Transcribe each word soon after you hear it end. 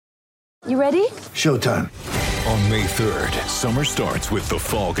You ready? Showtime. On May 3rd, summer starts with The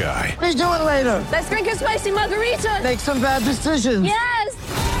Fall Guy. Let's do it later. Let's drink a spicy margarita. Make some bad decisions. Yes!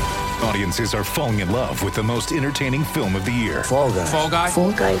 Audiences are falling in love with the most entertaining film of the year. Fall Guy. Fall Guy?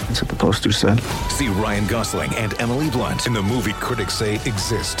 Fall Guy. That's what the poster said. See Ryan Gosling and Emily Blunt in the movie critics say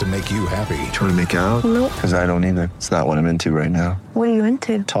exists to make you happy. Trying to make it out? Nope. Because I don't either. It's not what I'm into right now. What are you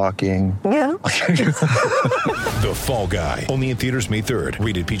into? Talking. Yeah. The Fall Guy. Only in theaters May 3rd.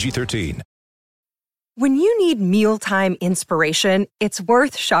 Rated PG-13. When you need mealtime inspiration, it's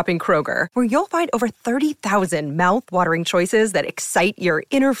worth shopping Kroger, where you'll find over 30,000 mouth-watering choices that excite your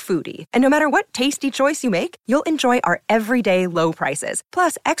inner foodie. And no matter what tasty choice you make, you'll enjoy our everyday low prices,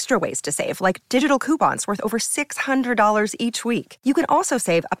 plus extra ways to save, like digital coupons worth over $600 each week. You can also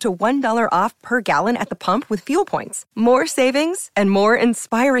save up to $1 off per gallon at the pump with fuel points. More savings and more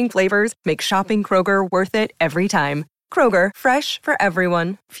inspiring flavors make shopping Kroger worth it every time. Kroger, fresh for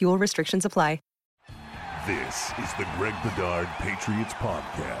everyone. Fuel restrictions apply. This is the Greg Bedard Patriots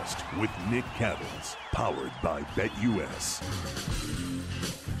Podcast with Nick Cattles, powered by BetUS.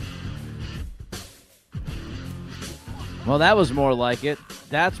 Well, that was more like it.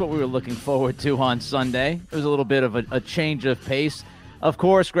 That's what we were looking forward to on Sunday. It was a little bit of a change of pace. Of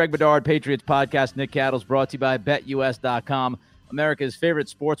course, Greg Bedard Patriots Podcast, Nick Cattles, brought to you by BetUS.com, America's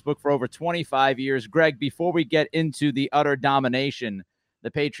favorite sportsbook for over 25 years. Greg, before we get into the utter domination the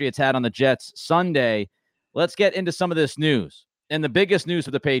Patriots had on the Jets Sunday, let's get into some of this news. And the biggest news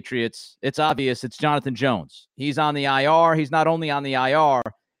for the Patriots, it's obvious, it's Jonathan Jones. He's on the IR. He's not only on the IR.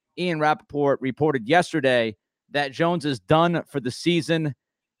 Ian Rappaport reported yesterday that Jones is done for the season.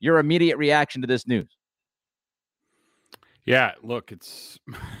 Your immediate reaction to this news? Yeah, look, it's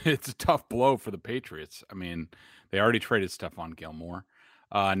a tough blow for the Patriots. I mean, they already traded Stephon Gilmore.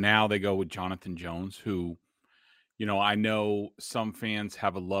 Now they go with Jonathan Jones, who, you know, I know some fans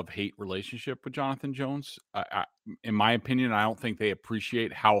have a love-hate relationship with Jonathan Jones. In my opinion, I don't think they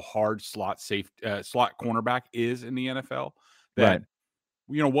appreciate how hard slot cornerback is in the NFL. That,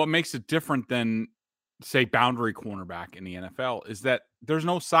 you know, what makes it different than, say, boundary cornerback in the NFL is that there's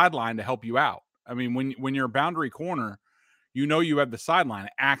no sideline to help you out. I mean, when you're a boundary corner, you know you have the sideline.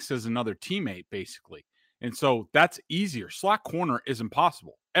 It acts as another teammate, basically. And so that's easier. Slot corner is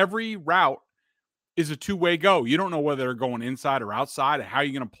impossible. Every route is a two-way go. You don't know whether they're going inside or outside, and how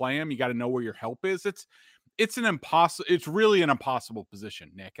you're going to play them. You got to know where your help is. It's really an impossible position,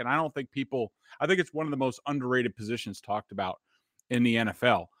 Nick. And I think it's one of the most underrated positions talked about in the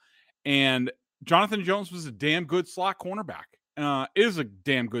NFL. And Jonathan Jones was a damn good slot cornerback. Is a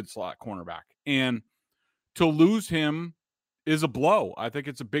damn good slot cornerback. And to lose him is a blow. I think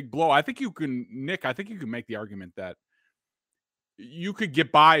it's a big blow. I think you can make the argument that you could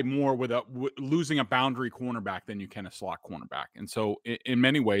get by more with losing a boundary cornerback than you can a slot cornerback. And so in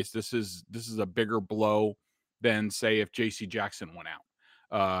many ways, this is a bigger blow than, say, if JC Jackson went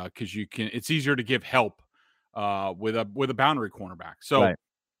out. Because it's easier to give help with a boundary cornerback. So, right.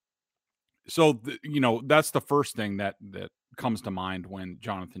 You know, that's the first thing that comes to mind when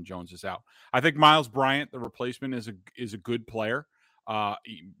Jonathan Jones is out. I think Miles Bryant, the replacement, is a good player.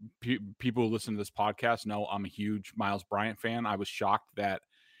 People who listen to this podcast know I'm a huge Miles Bryant fan. I was shocked that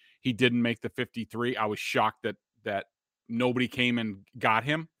he didn't make the 53. I was shocked that nobody came and got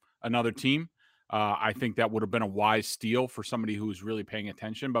him, another team. I think that would have been a wise steal for somebody who was really paying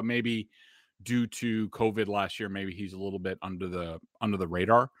attention, but maybe due to COVID last year, maybe he's a little bit under the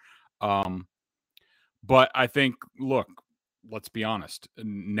radar. But I think, look, let's be honest.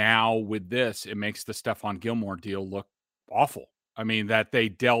 Now with this, it makes the Stephon Gilmore deal look awful. I mean, that they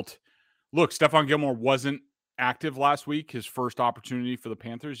dealt. Look, Stephon Gilmore wasn't active last week. His first opportunity for the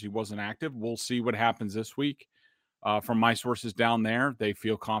Panthers, he wasn't active. We'll see what happens this week. From my sources down there, they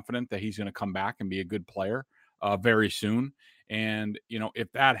feel confident that he's going to come back and be a good player very soon. And, you know,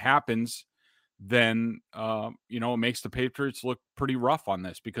 if that happens, then, you know, it makes the Patriots look pretty rough on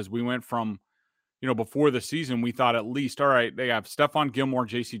this, because we went from, you know, before the season, we thought at least, all right, they have Stephon Gilmore,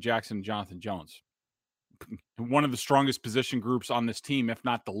 JC Jackson, and Jonathan Jones. One of the strongest position groups on this team, if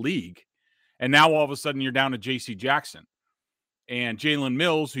not the league. And now all of a sudden you're down to JC Jackson and Jalen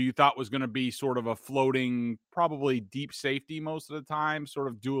Mills, who you thought was going to be sort of a floating, probably deep safety most of the time, sort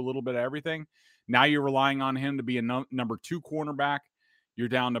of do a little bit of everything. Now you're relying on him to be a number 2 cornerback. You're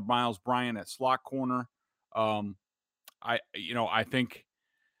down to Miles Bryant at slot corner. I think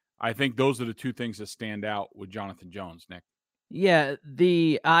those are the two things that stand out with Jonathan Jones, Nick. Yeah,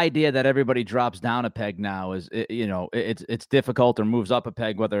 the idea that everybody drops down a peg now is, it's difficult, or moves up a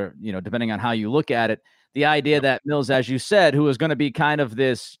peg, whether, depending on how you look at it. The idea that Mills, as you said, who is going to be kind of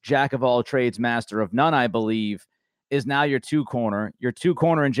this jack of all trades, master of none, I believe, is now your two corner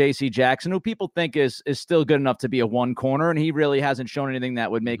in J.C. Jackson, who people think is still good enough to be a one corner, and he really hasn't shown anything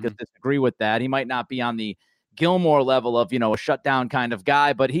that would make us disagree with that. He might not be on the Gilmore level of, a shutdown kind of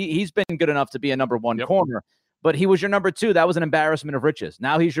guy, but he's been good enough to be a number one corner. But he was your number two. That was an embarrassment of riches.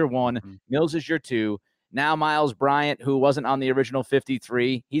 Now he's your one. Mills is your two. Now Miles Bryant, who wasn't on the original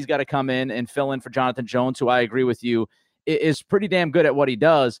 53, he's got to come in and fill in for Jonathan Jones, who I agree with you is pretty damn good at what he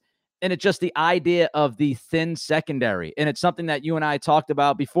does. And it's just the idea of the thin secondary. And it's something that you and I talked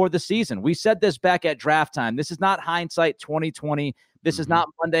about before the season. We said this back at draft time. This is not hindsight 2020. This is not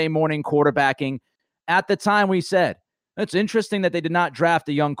Monday morning quarterbacking. At the time, we said, it's interesting that they did not draft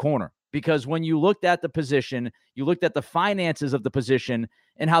a young corner, because when you looked at the position, you looked at the finances of the position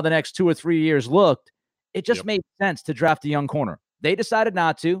and how the next 2 or 3 years looked, it just made sense to draft a young corner. They decided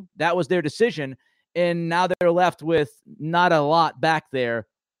not to. That was their decision. And now they're left with not a lot back there,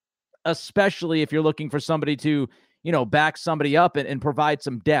 especially if you're looking for somebody to, back somebody up and provide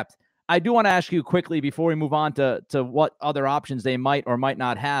some depth. I do want to ask you quickly before we move on to what other options they might or might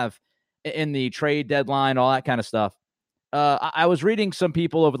not have in the trade deadline, all that kind of stuff. I was reading some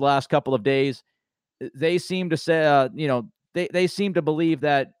people over the last couple of days. They seem to say, they seem to believe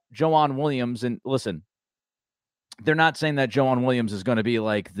that Joejuan Williams, and listen, they're not saying that Joejuan Williams is going to be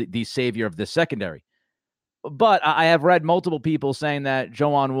like the savior of this secondary. But I have read multiple people saying that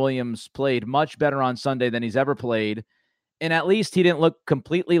Joejuan Williams played much better on Sunday than he's ever played. And at least he didn't look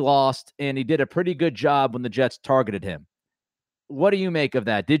completely lost, and he did a pretty good job when the Jets targeted him. What do you make of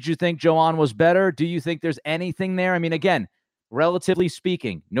that? Did you think Joejuan was better? Do you think there's anything there? I mean, again, relatively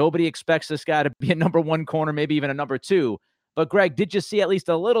speaking, nobody expects this guy to be a number one corner, maybe even a number two. But, Greg, did you see at least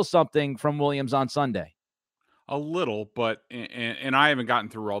a little something from Williams on Sunday? A little, but and I haven't gotten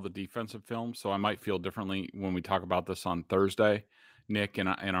through all the defensive film, so I might feel differently when we talk about this on Thursday, Nick, and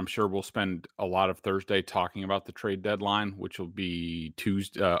I'm sure we'll spend a lot of Thursday talking about the trade deadline, which will be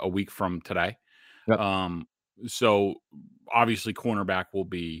Tuesday, a week from today. Yep. So obviously cornerback will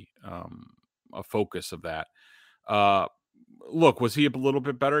be a focus of that. Look, was he a little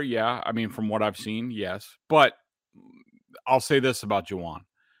bit better? Yeah. I mean, from what I've seen, yes. But I'll say this about Joejuan.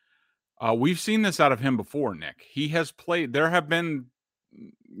 We've seen this out of him before, Nick. He has played. There have been,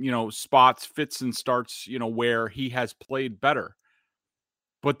 spots, fits and starts, where he has played better.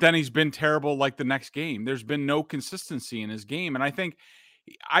 But then he's been terrible like the next game. There's been no consistency in his game. And I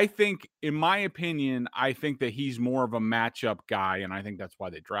think, in my opinion, I think that he's more of a matchup guy. And I think that's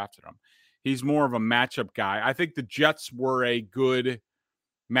why they drafted him. He's more of a matchup guy. I think the Jets were a good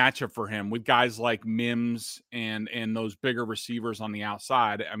matchup for him with guys like Mims and those bigger receivers on the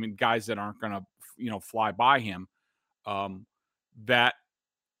outside. I mean, guys that aren't going to, fly by him.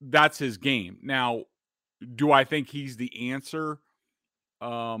 That's his game. Now, do I think he's the answer?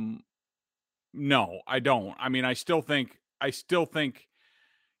 No, I don't. I mean, I still think he's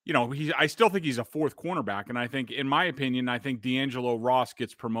a fourth cornerback. And I think, in my opinion, I think D'Angelo Ross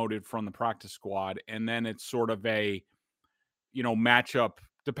gets promoted from the practice squad. And then it's sort of a, matchup,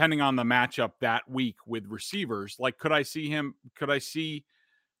 depending on the matchup that week with receivers. Like, could I see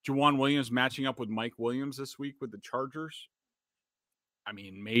Joejuan Williams matching up with Mike Williams this week with the Chargers? I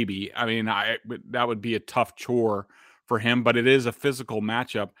mean, maybe. I mean, that would be a tough chore for him, but it is a physical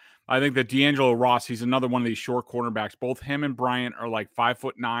matchup. I think that D'Angelo Ross, he's another one of these short cornerbacks. Both him and Bryant are like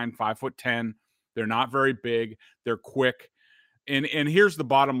 5'9", 5'10". They're not very big. They're quick. And here's the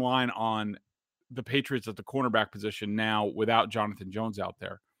bottom line on the Patriots at the cornerback position now without Jonathan Jones out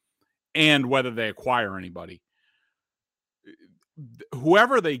there, and whether they acquire anybody.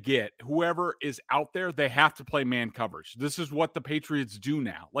 Whoever they get, whoever is out there, they have to play man coverage. This is what the Patriots do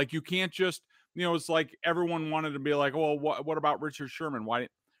now. Like, you can't just, it's like everyone wanted to be like, well, what about Richard Sherman?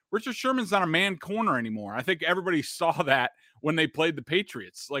 Richard Sherman's not a man corner anymore. I think everybody saw that when they played the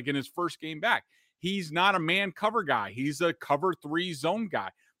Patriots, like in his first game back. He's not a man cover guy. He's a cover 3 zone guy.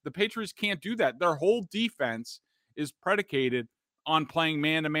 The Patriots can't do that. Their whole defense is predicated on playing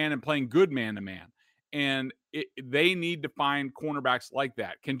man-to-man and playing good man-to-man. And they need to find cornerbacks like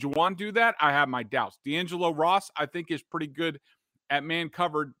that. Can Joejuan do that? I have my doubts. D'Angelo Ross, I think, is pretty good at man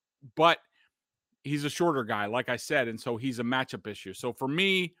covered, but he's a shorter guy, like I said, and so he's a matchup issue. So for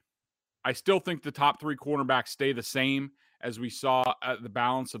me, I still think the top 3 cornerbacks stay the same as we saw at the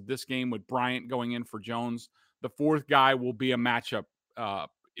balance of this game with Bryant going in for Jones. The fourth guy will be a matchup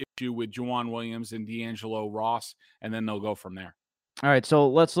issue with Joejuan Williams and D'Angelo Ross, and then they'll go from there. All right, so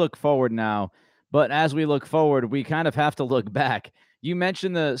let's look forward now. But as we look forward, we kind of have to look back. You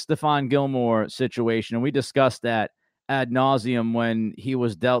mentioned the Stephon Gilmore situation, and we discussed that ad nauseum when he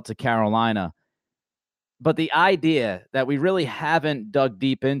was dealt to Carolina. But the idea that we really haven't dug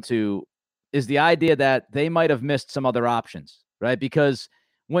deep into is the idea that they might have missed some other options, right? Because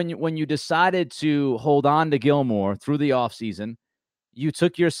when you decided to hold on to Gilmore through the offseason, you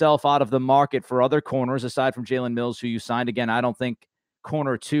took yourself out of the market for other corners aside from Jalen Mills, who you signed. Again, I don't think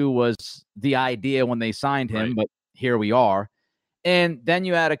corner 2 was the idea when they signed him, Right. but here we are. And then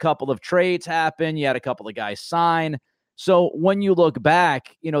you had a couple of trades happen. You had a couple of guys sign. So when you look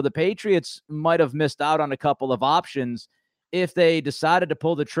back, the Patriots might have missed out on a couple of options if they decided to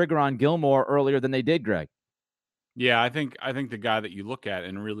pull the trigger on Gilmore earlier than they did, Greg. Yeah, I think the guy that you look at,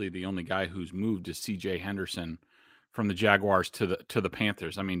 and really the only guy who's moved, is C.J. Henderson from the Jaguars to the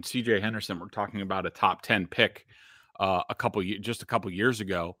Panthers. I mean, C.J. Henderson, we're talking about a top 10 pick a couple years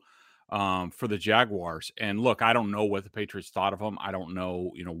ago for the Jaguars. And look, I don't know what the Patriots thought of him. I don't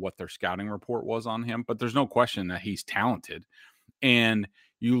know, what their scouting report was on him, but there's no question that he's talented. And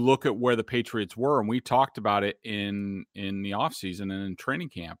you look at where the Patriots were, and we talked about it in the offseason and in training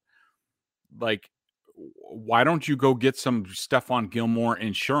camp. Like, why don't you go get some Stephon Gilmore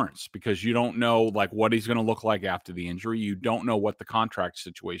insurance? Because you don't know what he's going to look like after the injury. You don't know what the contract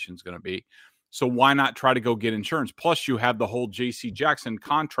situation is going to be. So why not try to go get insurance? Plus you have the whole JC Jackson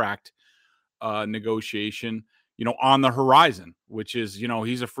contract negotiation, on the horizon, which is,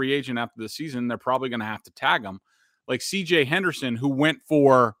 he's a free agent after the season. They're probably going to have to tag him. Like CJ Henderson, who went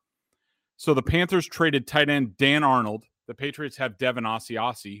for, so the Panthers traded tight end Dan Arnold. The Patriots have Devin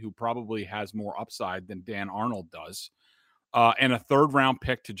Asiasi, who probably has more upside than Dan Arnold does, and a third-round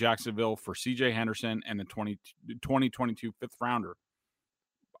pick to Jacksonville for C.J. Henderson and a 2022 fifth-rounder.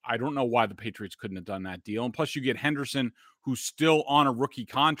 I don't know why the Patriots couldn't have done that deal. And plus, you get Henderson, who's still on a rookie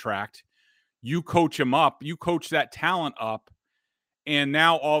contract. You coach him up. You coach that talent up. And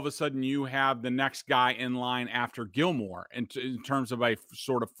now all of a sudden you have the next guy in line after Gilmore in terms of a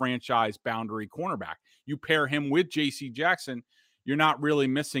sort of franchise boundary cornerback. You pair him with J.C. Jackson, you're not really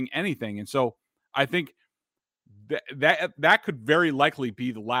missing anything. And so I think that could very likely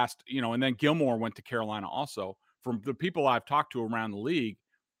be the last, and then Gilmore went to Carolina also. From the people I've talked to around the league,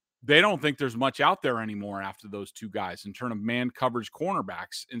 they don't think there's much out there anymore after those two guys in terms of man coverage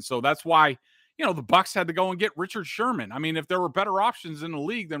cornerbacks. And so that's why, the Bucs had to go and get Richard Sherman. I mean, if there were better options in the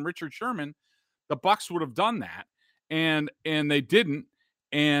league than Richard Sherman, the Bucs would have done that. And they didn't.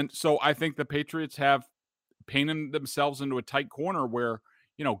 And so I think the Patriots have painted themselves into a tight corner where,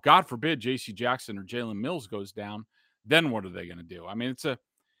 God forbid J.C. Jackson or Jalen Mills goes down, then what are they going to do? I mean, it's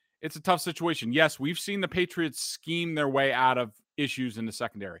a tough situation. Yes, we've seen the Patriots scheme their way out of issues in the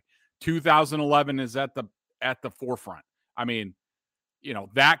secondary. 2011 is at the forefront. I mean,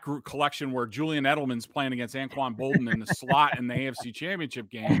 that group collection where Julian Edelman's playing against Anquan Bolden in the slot in the AFC Championship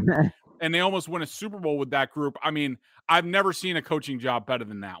game, and they almost win a Super Bowl with that group. I mean, I've never seen a coaching job better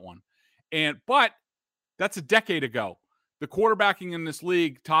than that one. But that's a decade ago. The quarterbacking in this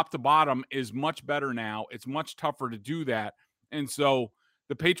league, top to bottom, is much better now. It's much tougher to do that. And so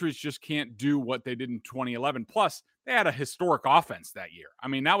the Patriots just can't do what they did in 2011. Plus, they had a historic offense that year. I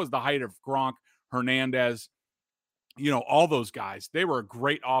mean, that was the height of Gronk, Hernandez, all those guys. They were a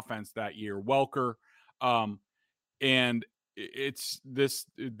great offense that year. Welker. And it's this,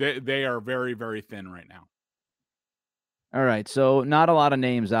 they are very, very thin right now. All right, so not a lot of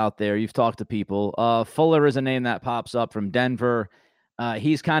names out there. You've talked to people. Fuller is a name that pops up from Denver.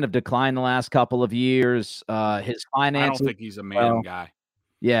 He's kind of declined the last couple of years. His finances. I don't think he's a man guy.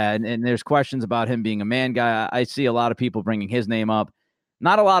 Yeah, and there's questions about him being a man guy. I see a lot of people bringing his name up.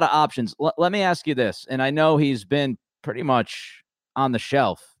 Not a lot of options. Let me ask you this, and I know he's been pretty much on the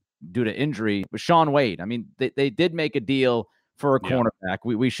shelf due to injury, but Shaun Wade. I mean, they did make a deal for a cornerback.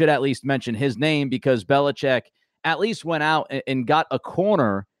 We should at least mention his name because Belichick at least went out and got a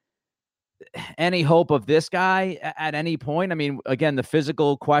corner. Any hope of this guy at any point? I mean, again, the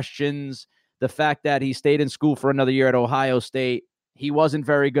physical questions, the fact that he stayed in school for another year at Ohio State, he wasn't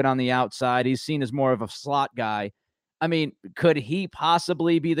very good on the outside. He's seen as more of a slot guy. I mean, could he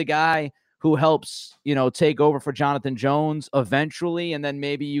possibly be the guy who helps, take over for Jonathan Jones eventually? And then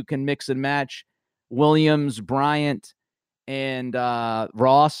maybe you can mix and match Williams, Bryant, and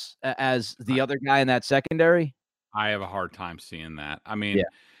Ross as the other guy in that secondary? I have a hard time seeing that. I mean,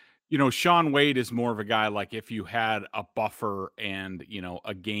 Shaun Wade is more of a guy like if you had a buffer and,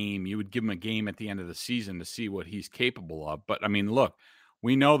 a game, you would give him a game at the end of the season to see what he's capable of. But I mean, look,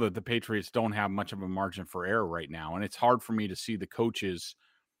 we know that the Patriots don't have much of a margin for error right now. And it's hard for me to see the coaches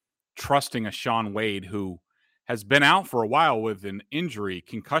trusting a Shaun Wade who has been out for a while with an injury,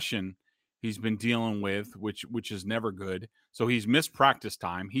 concussion he's been dealing with, which is never good. So he's missed practice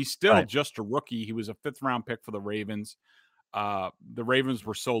time. He's still just a rookie. He was a 5th-round pick for the Ravens. The Ravens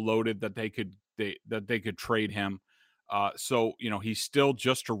were so loaded that they could trade him. So, he's still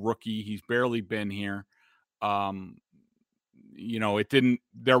just a rookie. He's barely been here. There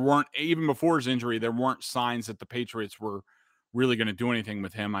weren't, even before his injury, there weren't signs that the Patriots were really going to do anything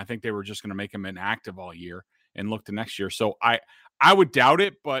with him. I think they were just going to make him inactive all year and look to next year. So I would doubt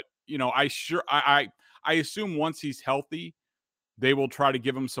it, but I assume once he's healthy, they will try to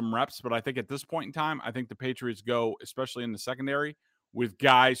give him some reps. But I think at this point in time, I think the Patriots go, especially in the secondary, with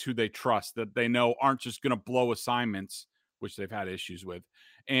guys who they trust, that they know aren't just going to blow assignments, which they've had issues with,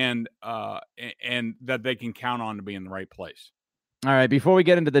 and that they can count on to be in the right place. All right, before we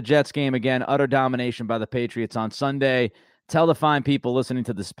get into the Jets game again, utter domination by the Patriots on Sunday. Tell the fine people listening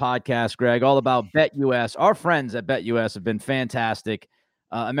to this podcast, Greg, all about BetUS. Our friends at BetUS have been fantastic.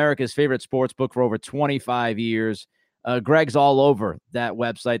 America's favorite sports book for over 25 years. Greg's all over that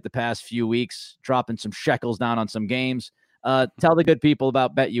website the past few weeks, dropping some shekels down on some games. Tell the good people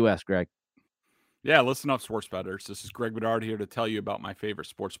about BetUS, Greg. Yeah, listen up, sports bettors. This is Greg Bedard here to tell you about my favorite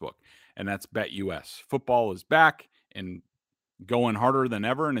sports book, and that's BetUS. Football is back and going harder than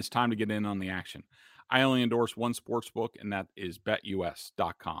ever, and it's time to get in on the action. I only endorse one sports book, and that is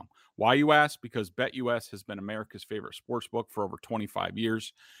BetUS.com. Why, you ask? Because BetUS has been America's favorite sports book for over 25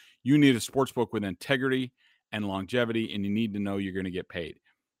 years. You need a sports book with integrity and longevity, and you need to know you're going to get paid.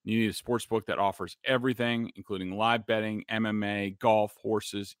 You need a sports book that offers everything, including live betting, MMA, golf,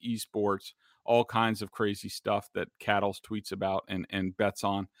 horses, esports, all kinds of crazy stuff that Cattles tweets about and bets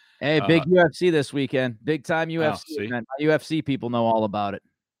on. Hey, big UFC this weekend. Big time UFC. My UFC people know all about it.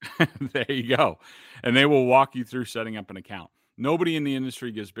 There you go. And they will walk you through setting up an account. Nobody in the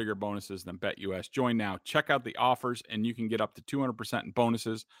industry gives bigger bonuses than BetUS. Join now. Check out the offers, and you can get up to 200% in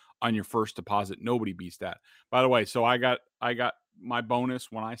bonuses on your first deposit. Nobody beats that. By the way, so I got my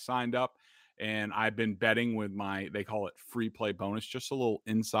bonus when I signed up, and I've been betting with they call it free play bonus, just a little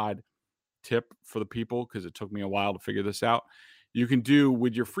inside tip for the people, because it took me a while to figure this out. You can do,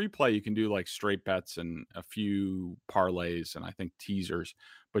 with your free play, you can do like straight bets and a few parlays and I think teasers,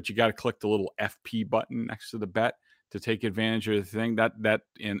 but you got to click the little FP button next to the bet to take advantage of the thing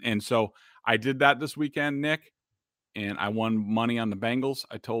and so I did that this weekend, Nick, and I won money on the Bengals.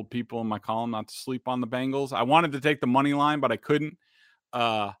 I told people in my column not to sleep on the Bengals. I wanted to take the money line, but I couldn't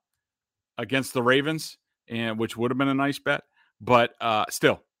against the Ravens, and which would have been a nice bet, but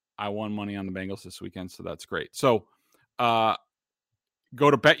still I won money on the Bengals this weekend, so that's great. So go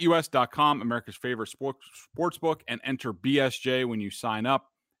to BetUS.com, America's favorite sports book, and enter BSJ when you sign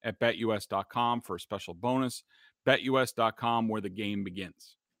up at BetUS.com for a special bonus. BetUS.com, where the game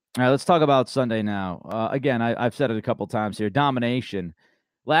begins. All right, let's talk about Sunday now. Again, I've said it a couple times here. Domination.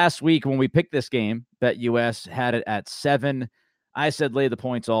 Last week when we picked this game, BetUS had it at 7. I said lay the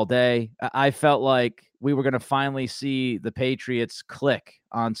points all day. I felt like we were going to finally see the Patriots click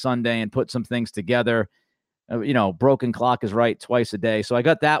on Sunday and put some things together. Broken clock is right twice a day. So I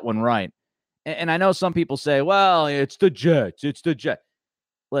got that one right. And I know some people say, well, it's the Jets. It's the Jets.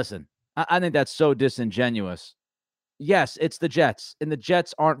 Listen, I think that's so disingenuous. Yes, it's the Jets. And the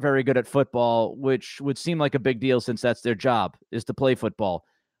Jets aren't very good at football, which would seem like a big deal since that's their job, is to play football.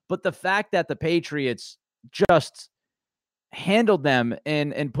 But the fact that the Patriots just handled them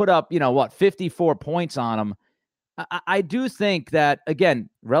and put up, 54 points on them, I do think that, again,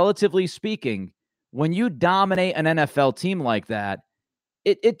 relatively speaking, when you dominate an NFL team like that,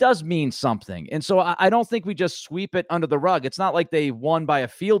 it does mean something. And so I don't think we just sweep it under the rug. It's not like they won by a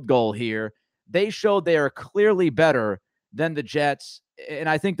field goal here. They showed they are clearly better than the Jets. And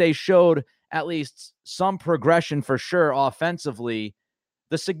I think they showed at least some progression for sure offensively.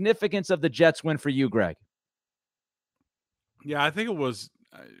 The significance of the Jets win for you, Greg. Yeah, I think it was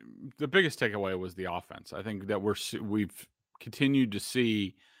the biggest takeaway was the offense. I think that we've continued to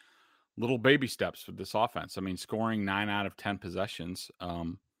see little baby steps with this offense. I mean, scoring 9 out of 10 possessions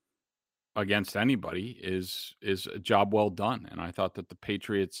against anybody is a job well done. And I thought that the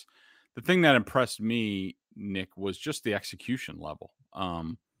Patriots, the thing that impressed me, Nick, was just the execution level.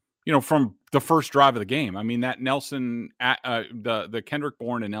 From the first drive of the game. I mean, that the Kendrick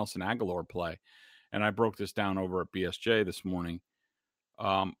Bourne and Nelson Aguilar play, and I broke this down over at BSJ this morning,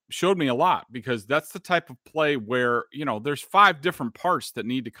 showed me a lot, because that's the type of play where, there's 5 different parts that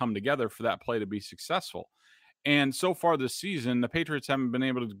need to come together for that play to be successful. And so far this season, the Patriots haven't been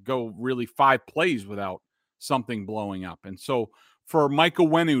able to go really 5 plays without something blowing up. And so for Mike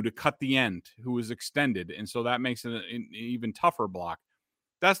Onwenu to cut the end, who was extended, and so that makes it an even tougher block.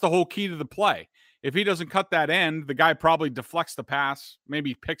 That's the whole key to the play. If he doesn't cut that end, the guy probably deflects the pass,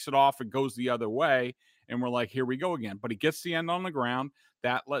 maybe picks it off, it goes the other way, and we're like, here we go again. But he gets the end on the ground.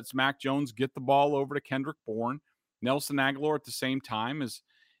 That lets Mac Jones get the ball over to Kendrick Bourne. Nelson Aguilar at the same time is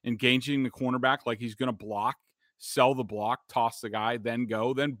engaging the cornerback like he's going to block, sell the block, toss the guy, then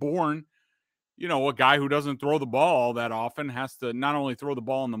go. Then Bourne, a guy who doesn't throw the ball all that often has to not only throw the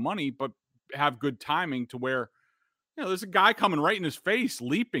ball on the money, but have good timing to where, there's a guy coming right in his face,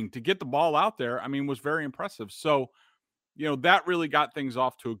 leaping to get the ball out there. I mean, was very impressive. So, that really got things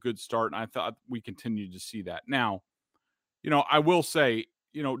off to a good start. And I thought we continued to see that. Now, I will say,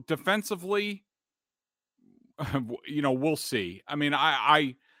 defensively, we'll see. I mean,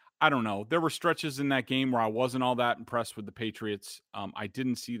 I don't know. There were stretches in that game where I wasn't all that impressed with the Patriots. I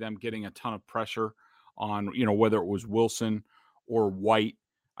didn't see them getting a ton of pressure on, whether it was Wilson or White.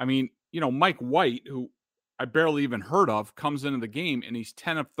 I mean, Mike White, who I barely even heard of, comes into the game and he's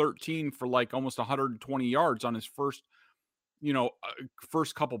 10 of 13 for like almost 120 yards on his first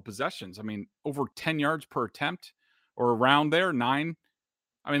couple possessions. I mean, over 10 yards per attempt or around there, 9.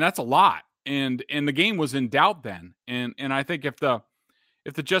 I mean, that's a lot. And the game was in doubt then. And I think if the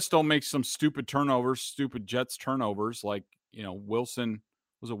Jets don't make some stupid Jets turnovers, like, Wilson,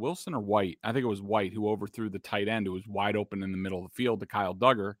 was it Wilson or White? I think it was White who overthrew the tight end who was wide open in the middle of the field to Kyle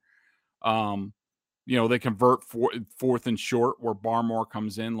Duggar. They convert fourth and short where Barmore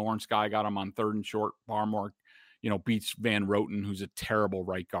comes in. Lawrence Guy got him on third and short. Barmore, beats Van Roten, who's a terrible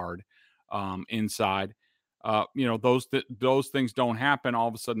right guard, inside. Those things don't happen. All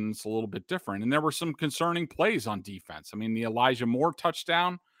of a sudden, it's a little bit different. And there were some concerning plays on defense. I mean, the Elijah Moore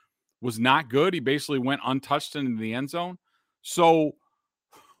touchdown was not good. He basically went untouched into the end zone. So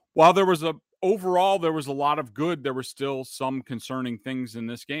while overall there was a lot of good, there were still some concerning things in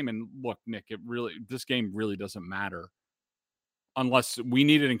this game. And look, Nick, this game really doesn't matter unless we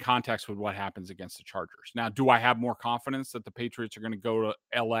need it in context with what happens against the Chargers. Now, do I have more confidence that the Patriots are going to go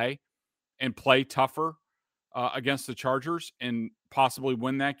to LA and play tougher against the Chargers and possibly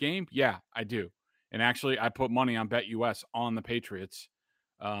win that game? Yeah, I do. And actually, I put money on BetUS on the Patriots,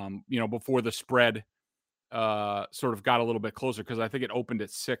 before the spread sort of got a little bit closer, because I think it opened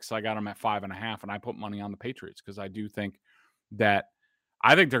at 6. I got them at 5.5, and I put money on the Patriots because I do think they're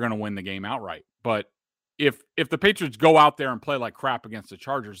going to win the game outright. But if the Patriots go out there and play like crap against the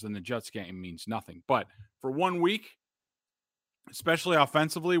Chargers, then the Jets game means nothing. But for 1 week, especially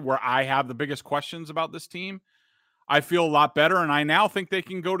offensively, where I have the biggest questions about this team, I feel a lot better. And I now think they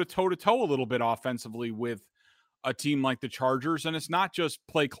can go to toe-to-toe a little bit offensively with a team like the Chargers. And it's not just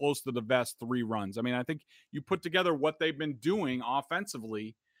play close to the vest 3 runs. I mean, I think you put together what they've been doing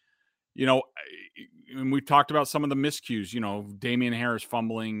offensively, and we've talked about some of the miscues, Damian Harris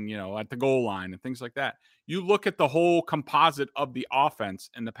fumbling, at the goal line and things like that. You look at the whole composite of the offense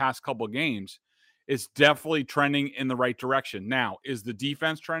in the past couple of games, it's definitely trending in the right direction. Now, is the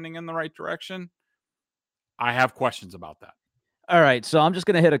defense trending in the right direction? I have questions about that. All right, so I'm just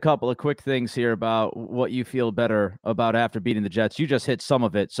going to hit a couple of quick things here about what you feel better about after beating the Jets. You just hit some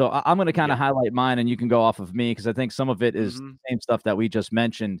of it. So I'm going to kind of highlight mine, and you can go off of me, because I think some of it is the same stuff that we just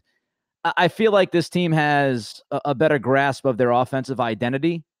mentioned. I feel like this team has a better grasp of their offensive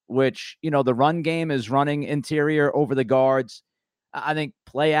identity, which, the run game is running interior over the guards. I think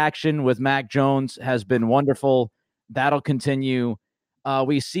play action with Mac Jones has been wonderful. That'll continue.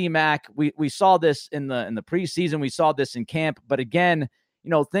 We see Mac. We saw this in the preseason. We saw this in camp. But again,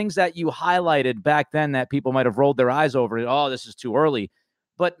 things that you highlighted back then that people might have rolled their eyes over. Oh, this is too early.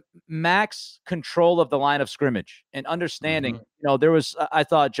 But Mac's control of the line of scrimmage and understanding, I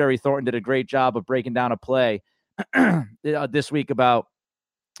thought Jerry Thornton did a great job of breaking down a play this week about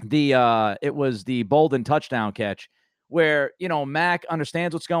it was the Bolden touchdown catch where, Mac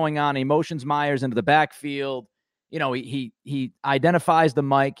understands what's going on. He motions Myers into the backfield. He identifies the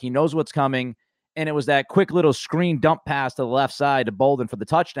mic. He knows what's coming. And it was that quick little screen dump pass to the left side to Bolden for the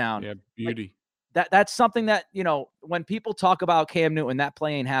touchdown. Yeah, beauty. That's something that, when people talk about Cam Newton, that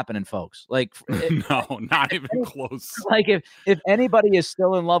play ain't happening, folks. Like, no, not even close. Like if anybody is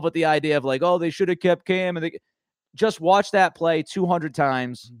still in love with the idea of like, oh, they should have kept Cam, and just watch that play 200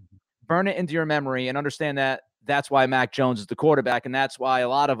 times, burn it into your memory, and understand that that's why Mac Jones is the quarterback. And that's why a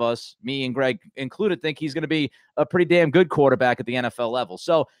lot of us, me and Greg included, think he's going to be a pretty damn good quarterback at the NFL level.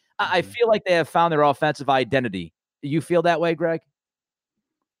 So I feel like they have found their offensive identity. You feel that way, Greg?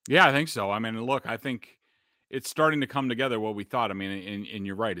 Yeah, I think so. I mean, look, I think it's starting to come together what we thought. I mean, and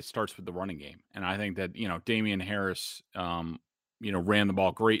you're right. It starts with the running game. And I think that, Damian Harris, ran the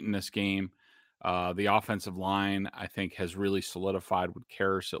ball great in this game. The offensive line, I think, has really solidified with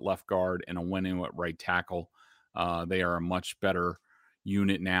Karras at left guard and a Onwenu at right tackle. They are a much better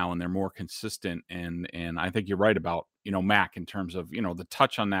unit now, and they're more consistent. And I think you're right about, Mac in terms of, the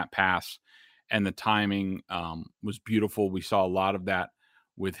touch on that pass and the timing was beautiful. We saw a lot of that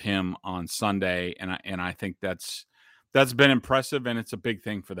with him on Sunday. And I think that's been impressive, and it's a big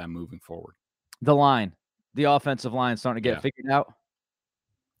thing for them moving forward. The line. the offensive line starting to get figured out?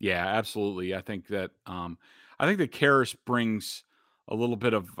 Yeah, absolutely. I think that Karras brings a little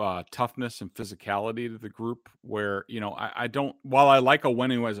bit of toughness and physicality to the group where, I don't, while I like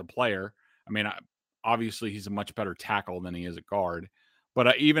Onwenu as a player, I mean, obviously he's a much better tackle than he is at guard,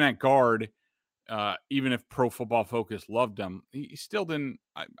 but even at guard, even if Pro Football Focus loved him, he still didn't.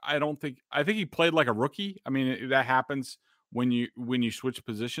 I think he played like a rookie. I mean, that happens when you switch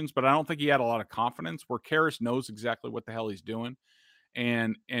positions, but I don't think he had a lot of confidence. Where Karras knows exactly what the hell he's doing,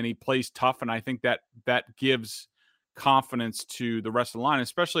 and he plays tough, and I think that gives confidence to the rest of the line,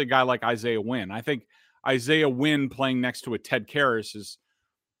 especially a guy like Isaiah Wynn. I think Isaiah Wynn playing next to a Ted Karras is,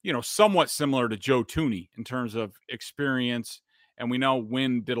 somewhat similar to Joe Thuney in terms of experience. And we know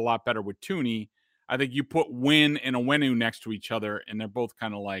Wynn did a lot better with Thuney. I think you put Wynn and Onwenu next to each other, and they're both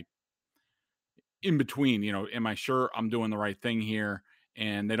kind of like in between. Am I sure I'm doing the right thing here?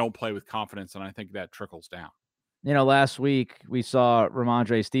 And they don't play with confidence, and I think that trickles down. Last week we saw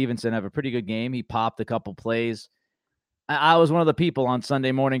Ramondre Stevenson have a pretty good game. He popped a couple plays. I was one of the people on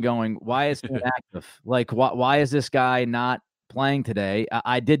Sunday morning going, why is he inactive? Like, why is this guy not playing today?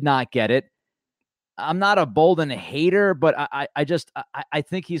 I did not get it. I'm not a Bolden hater, but I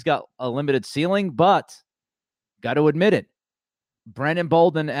think he's got a limited ceiling, but got to admit it. Brandon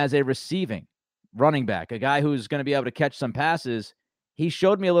Bolden as a receiving running back, a guy who's going to be able to catch some passes, he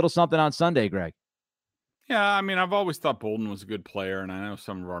showed me a little something on Sunday, Greg. Yeah, I mean, I've always thought Bolden was a good player, and I know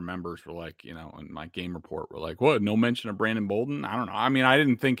some of our members were like, in my game report were like, what, no mention of Brandon Bolden? I don't know. I mean, I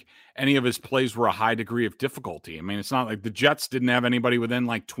didn't think any of his plays were a high degree of difficulty. I mean, it's not like the Jets didn't have anybody within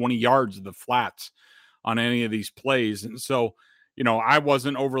like 20 yards of the flats on any of these plays. And so, I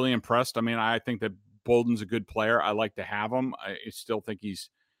wasn't overly impressed. I mean, I think that Bolden's a good player. I like to have him. I still think he's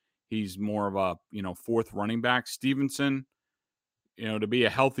more of a, fourth running back. Stevenson, to be a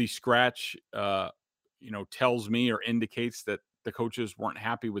healthy scratch, tells me or indicates that the coaches weren't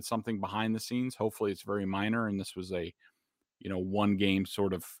happy with something behind the scenes. Hopefully it's very minor. And this was a, one game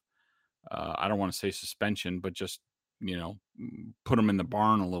sort of, I don't want to say suspension, but just, put him in the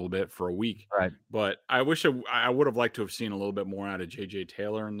barn a little bit for a week. Right. But I wish I would have liked to have seen a little bit more out of JJ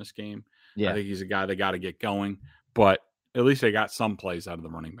Taylor in this game. Yeah. I think he's a guy they got to get going, but at least they got some plays out of the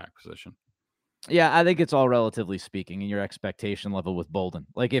running back position. Yeah, I think it's all relatively speaking in your expectation level with Bolden.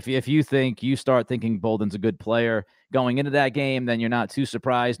 Like if you start thinking Bolden's a good player going into that game, then you're not too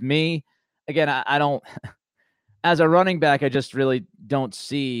surprised. Me, again, I don't, as a running back, I just really don't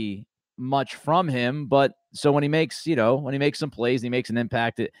see much from him. But so when he makes, some plays, and he makes an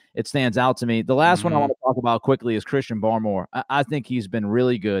impact, it stands out to me. The last one I want to talk about quickly is Christian Barmore. I think he's been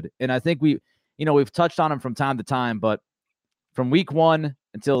really good. And I think we've touched on him from time to time, but from week one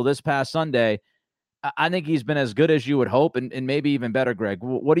until this past Sunday, I think he's been as good as you would hope and maybe even better, Greg.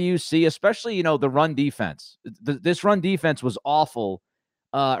 What do you see, especially, the run defense? This run defense was awful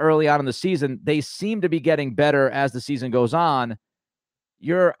early on in the season. They seem to be getting better as the season goes on.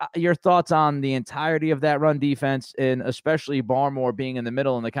 Your thoughts on the entirety of that run defense and especially Barmore being in the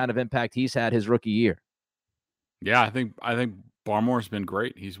middle and the kind of impact he's had his rookie year? Yeah, I think Barmore's been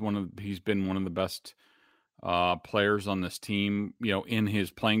great. He's been one of the best players on this team, in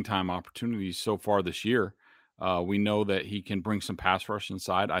his playing time opportunities so far this year. We know that he can bring some pass rush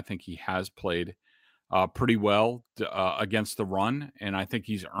inside. I think he has played pretty well against the run, and I think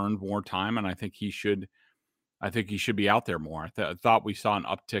he's earned more time, and I think he should be out there more. I thought we saw an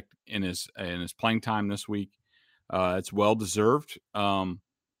uptick in his playing time this week. It's well deserved.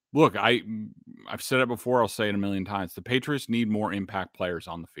 Look, I've said it before, I'll say it a million times. The Patriots need more impact players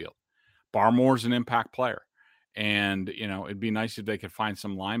on the field. Barmore's an impact player. And, it'd be nice if they could find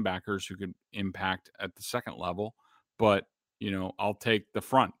some linebackers who could impact at the second level. But, I'll take the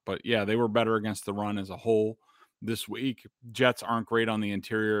front. But, yeah, they were better against the run as a whole this week. Jets aren't great on the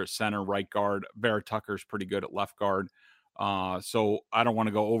interior, center, right guard. Vera Tucker's pretty good at left guard. So I don't want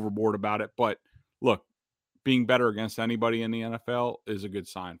to go overboard about it. But, look, being better against anybody in the NFL is a good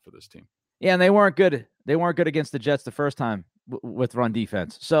sign for this team. Yeah, and they weren't good. They weren't good against the Jets the first time with run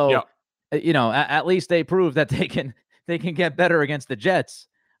defense. So, yeah. At least they prove that they can get better against the Jets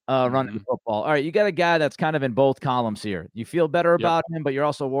running football. All right, you got a guy that's kind of in both columns here. You feel better about him, but you're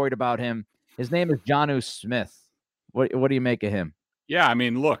also worried about him. His name is Jonnu Smith. What do you make of him? Yeah, I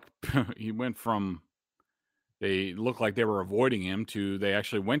mean, look, he went from they looked like they were avoiding him to they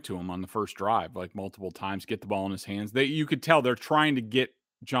actually went to him on the first drive like multiple times, get the ball in his hands. You could tell they're trying to get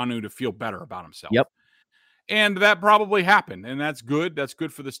Jonnu to feel better about himself. Yep. And that probably happened, and that's good. That's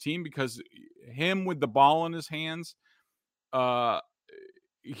good for this team because him with the ball in his hands,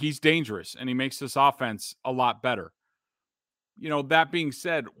 he's dangerous, and he makes this offense a lot better. that being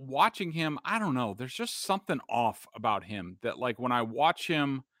said, watching him, I don't know, there's just something off about him that, like, when I watch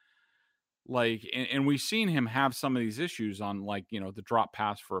him, like, and we've seen him have some of these issues on, like, the drop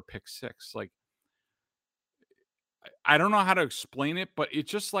pass for a pick six. Like, I don't know how to explain it, but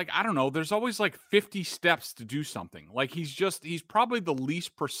it's just like, I don't know, there's always like 50 steps to do something. Like, he's probably the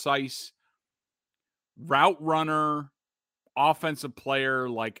least precise route runner, offensive player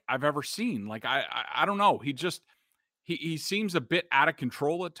like I've ever seen. Like, I don't know. He seems a bit out of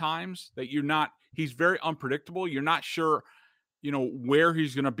control at times, that he's very unpredictable. You're not sure, where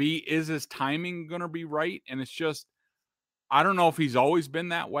he's going to be. Is his timing going to be right? And it's just, I don't know if he's always been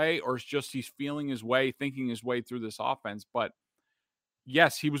that way, or it's just he's feeling his way, thinking his way through this offense. But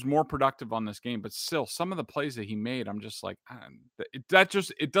yes, he was more productive on this game, but still, some of the plays that he made, I'm just like,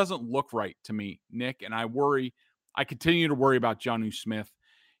 it doesn't look right to me, Nick. And I continue to worry about Jonnu Smith.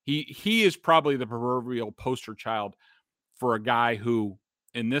 He is probably the proverbial poster child for a guy who,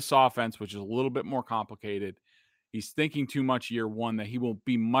 in this offense, which is a little bit more complicated, he's thinking too much year one, that he will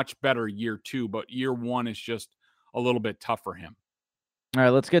be much better year two, but year one is just a little bit tough for him. All right,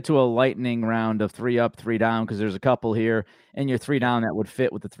 let's get to a lightning round of 3 up, 3 down, because there's a couple here in your 3 down that would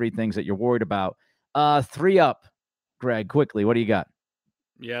fit with the 3 things that you're worried about. 3 up, Greg, quickly. What do you got?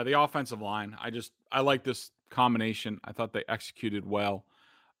 Yeah, the offensive line. I like this combination. I thought they executed well.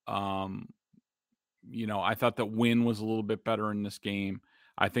 I thought that Wynn was a little bit better in this game.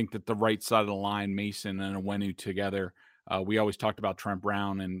 I think that the right side of the line, Mason and Onwenu together, we always talked about Trent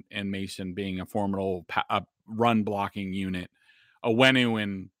Brown and Mason being a formidable run blocking unit. Onwenu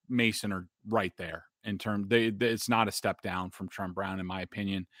and Mason are right there in terms. It's not a step down from Trent Brown, in my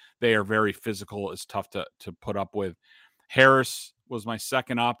opinion. They are very physical. It's tough to put up with. Harris was my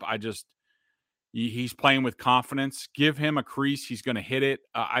second up. He's playing with confidence. Give him a crease, he's going to hit it.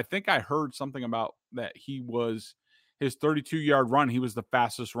 I think I heard something about that. His 32-yard run, he was the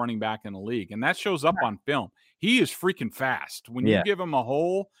fastest running back in the league, and that shows up on film. He is freaking fast. When you give him a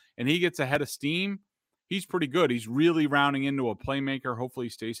hole and he gets ahead of steam, he's pretty good. He's really rounding into a playmaker. Hopefully he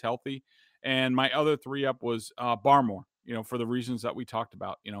stays healthy. And my other 3 up was Barmore, for the reasons that we talked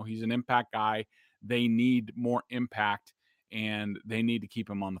about. He's an impact guy. They need more impact, and they need to keep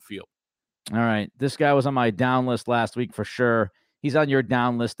him on the field. All right. This guy was on my down list last week for sure. He's on your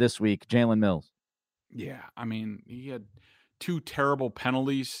down list this week, Jalen Mills. Yeah, I mean, he had 2 terrible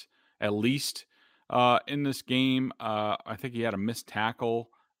penalties at least in this game. I think he had a missed tackle.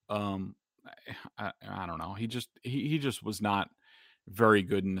 I don't know. He just was not very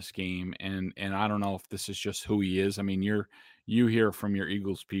good in this game, and I don't know if this is just who he is. I mean, you hear from your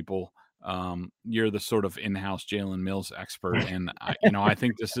Eagles people. You're the sort of in-house Jalen Mills expert, and I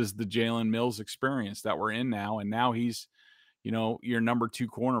think this is the Jalen Mills experience that we're in now, and now he's, your number 2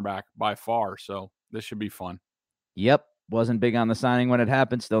 cornerback by far. So this should be fun. Yep, wasn't big on the signing when it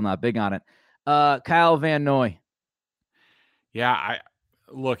happened. Still not big on it. Kyle Van Noy. Yeah,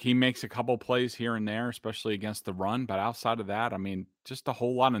 look, he makes a couple plays here and there, especially against the run, but outside of that, I mean, just a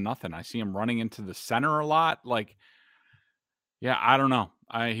whole lot of nothing. I see him running into the center a lot, like. Yeah, I don't know.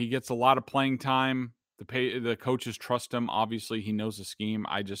 He gets a lot of playing time. The coaches trust him. Obviously, he knows the scheme.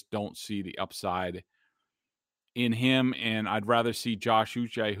 I just don't see the upside in him, and I'd rather see Josh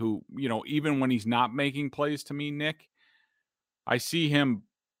Uche, who, even when he's not making plays to me, Nick, I see him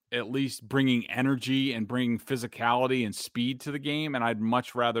at least bringing energy and bringing physicality and speed to the game, and I'd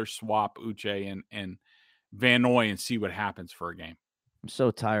much rather swap Uche and Van Noy and see what happens for a game. I'm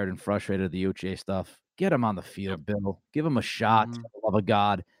so tired and frustrated of the Uche stuff. Get him on the field, Bill. Give him a shot, for the love of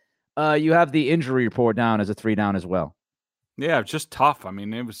God. You have the injury report down as a 3 down as well. Yeah, it's just tough. I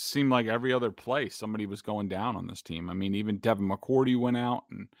mean, it seemed like every other play somebody was going down on this team. I mean, even Devin McCourty went out,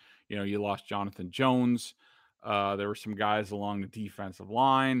 and, you lost Jonathan Jones. There were some guys along the defensive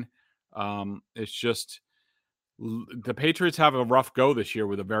line. It's just the Patriots have a rough go this year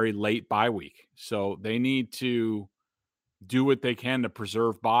with a very late bye week. So they need to do what they can to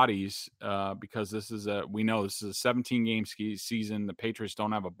preserve bodies because we know this is a 17-game season. The Patriots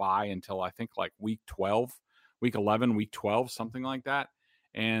don't have a bye until I think like week 11, week 12, something like that.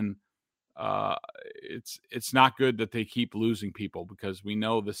 And it's not good that they keep losing people because we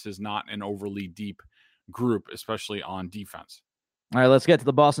know this is not an overly deep group, especially on defense. All right, let's get to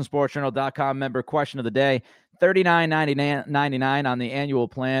the BostonSportsJournal.com member question of the day. $39.99 on the annual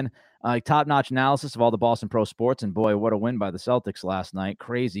plan. Top-notch analysis of all the Boston Pro sports, and boy, what a win by the Celtics last night.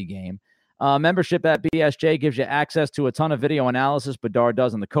 Crazy game. Membership at BSJ gives you access to a ton of video analysis Bedard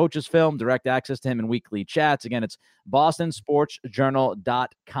does on the coach's film, direct access to him in weekly chats. Again, it's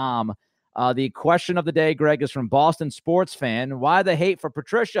BostonSportsJournal.com. The question of the day, Greg, is from Boston sports fan. Why the hate for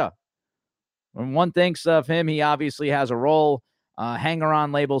Patricia? When one thinks of him, he obviously has a role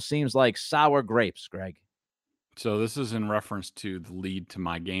Hanger-on label seems like sour grapes, Greg. So this is in reference to the lead to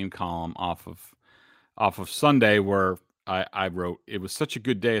my game column off of Sunday, where I wrote, it was such a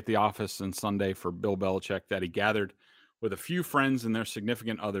good day at the office on Sunday for Bill Belichick that he gathered with a few friends and their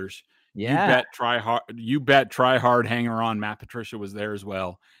significant others. Yeah. You bet, try hard, hanger on. Matt Patricia was there as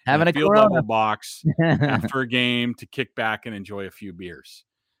well. Having a field Corona level box after a game to kick back and enjoy a few beers.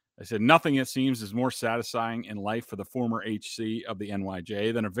 I said, nothing, it seems, is more satisfying in life for the former HC of the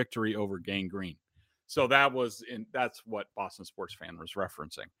NYJ than a victory over Gang Green. So that's what Boston Sports Fan was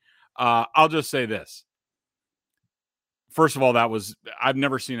referencing. I'll just say this. First of all, I've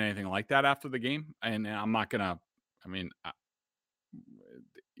never seen anything like that after the game. And I'm not going to,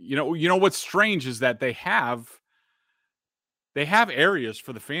 you know, what's strange is that they have areas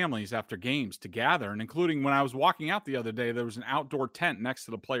for the families after games to gather. And including when I was walking out the other day, there was an outdoor tent next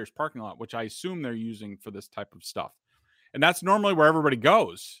to the players' parking lot, which I assume they're using for this type of stuff. And that's normally where everybody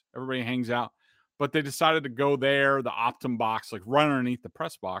goes. Everybody hangs out. But they decided to go there, the Optum box, like right underneath the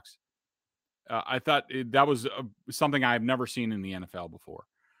press box. I thought that was something I've never seen in the NFL before.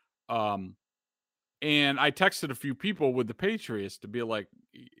 And I texted a few people with the Patriots to be like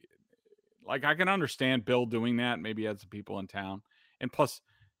I can understand Bill doing that. Maybe he had some people in town. And plus,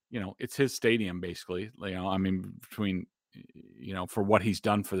 you know, it's his stadium, basically. You know, I mean, between, you know, for what he's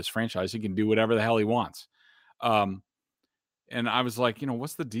done for this franchise, he can do whatever the hell he wants. And I was like, you know,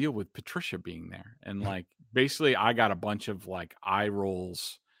 what's the deal with Patricia being there? And like, basically I got a bunch of like eye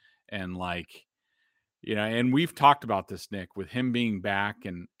rolls and like, you know, and we've talked about this, Nick, with him being back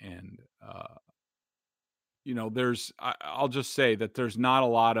and you know, I'll just say that there's not a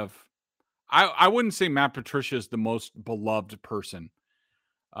lot of, I wouldn't say Matt Patricia is the most beloved person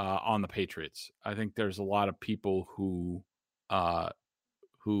on the Patriots. I think there's a lot of people who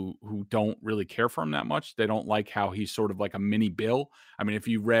don't really care for him that much. They don't like how he's sort of like a mini Bill. I mean, if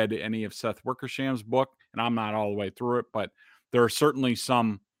you read any of Seth Wickersham's book, and I'm not all the way through it, but there are certainly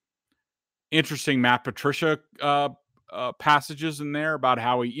some interesting Matt Patricia passages in there about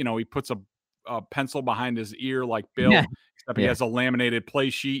how he puts a pencil behind his ear like Bill, except he has a laminated play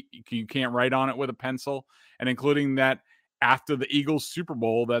sheet. You can't write on it with a pencil. And including that after the Eagles Super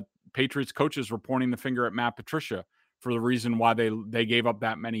Bowl, that Patriots coaches were pointing the finger at Matt Patricia for the reason why they gave up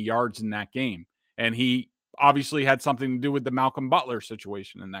that many yards in that game. And he obviously had something to do with the Malcolm Butler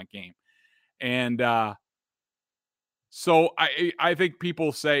situation in that game. And so I think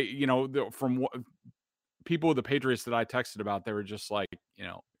people say, you know, from people with the Patriots that I texted about, they were just like, you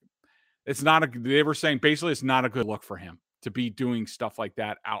know, they were saying basically it's not a good look for him to be doing stuff like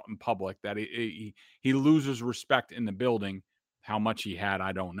that out in public, that he loses respect in the building. How much he had,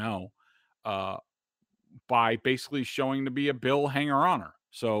 I don't know. By basically showing to be a Bill hanger-oner.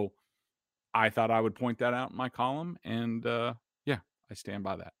 So I thought I would point that out in my column, and I stand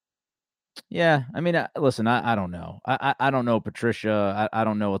by that. Yeah, I mean, listen, I don't know. I don't know Patricia. I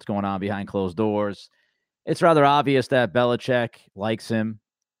don't know what's going on behind closed doors. It's rather obvious that Belichick likes him,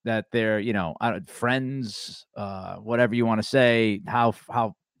 that they're, you know, friends, whatever you want to say,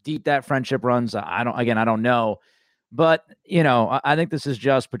 how deep that friendship runs. I don't know. But, you know, I think this is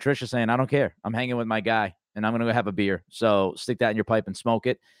just Patricia saying, I don't care. I'm hanging with my guy and I'm going to go have a beer. So stick that in your pipe and smoke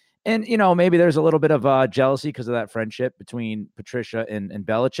it. And, you know, maybe there's a little bit of jealousy because of that friendship between Patricia and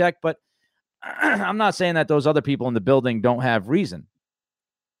Belichick. But I'm not saying that those other people in the building don't have reason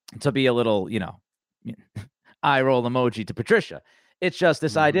to be a little, you know, eye roll emoji to Patricia. It's just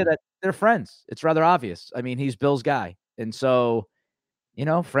this idea that they're friends. It's rather obvious. I mean, he's Bill's guy. And so, you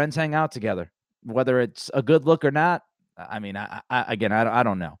know, friends hang out together. Whether it's a good look or not, I mean, I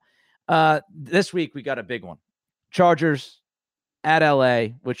don't know. This week we got a big one. Chargers at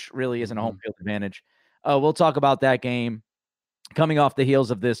LA, which really isn't a home field advantage. We'll talk about that game coming off the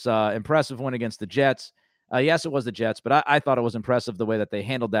heels of this impressive win against the Jets. Yes, it was the Jets, but I thought it was impressive the way that they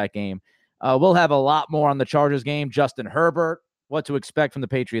handled that game. We'll have a lot more on the Chargers game. Justin Herbert, what to expect from the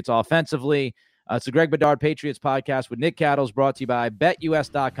Patriots offensively. It's the Greg Bedard Patriots podcast with Nick Cattles, brought to you by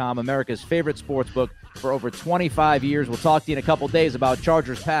BetUS.com, America's favorite sports book for over 25 years. We'll talk to you in a couple days about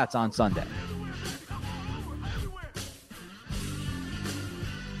Chargers Pats on Sunday.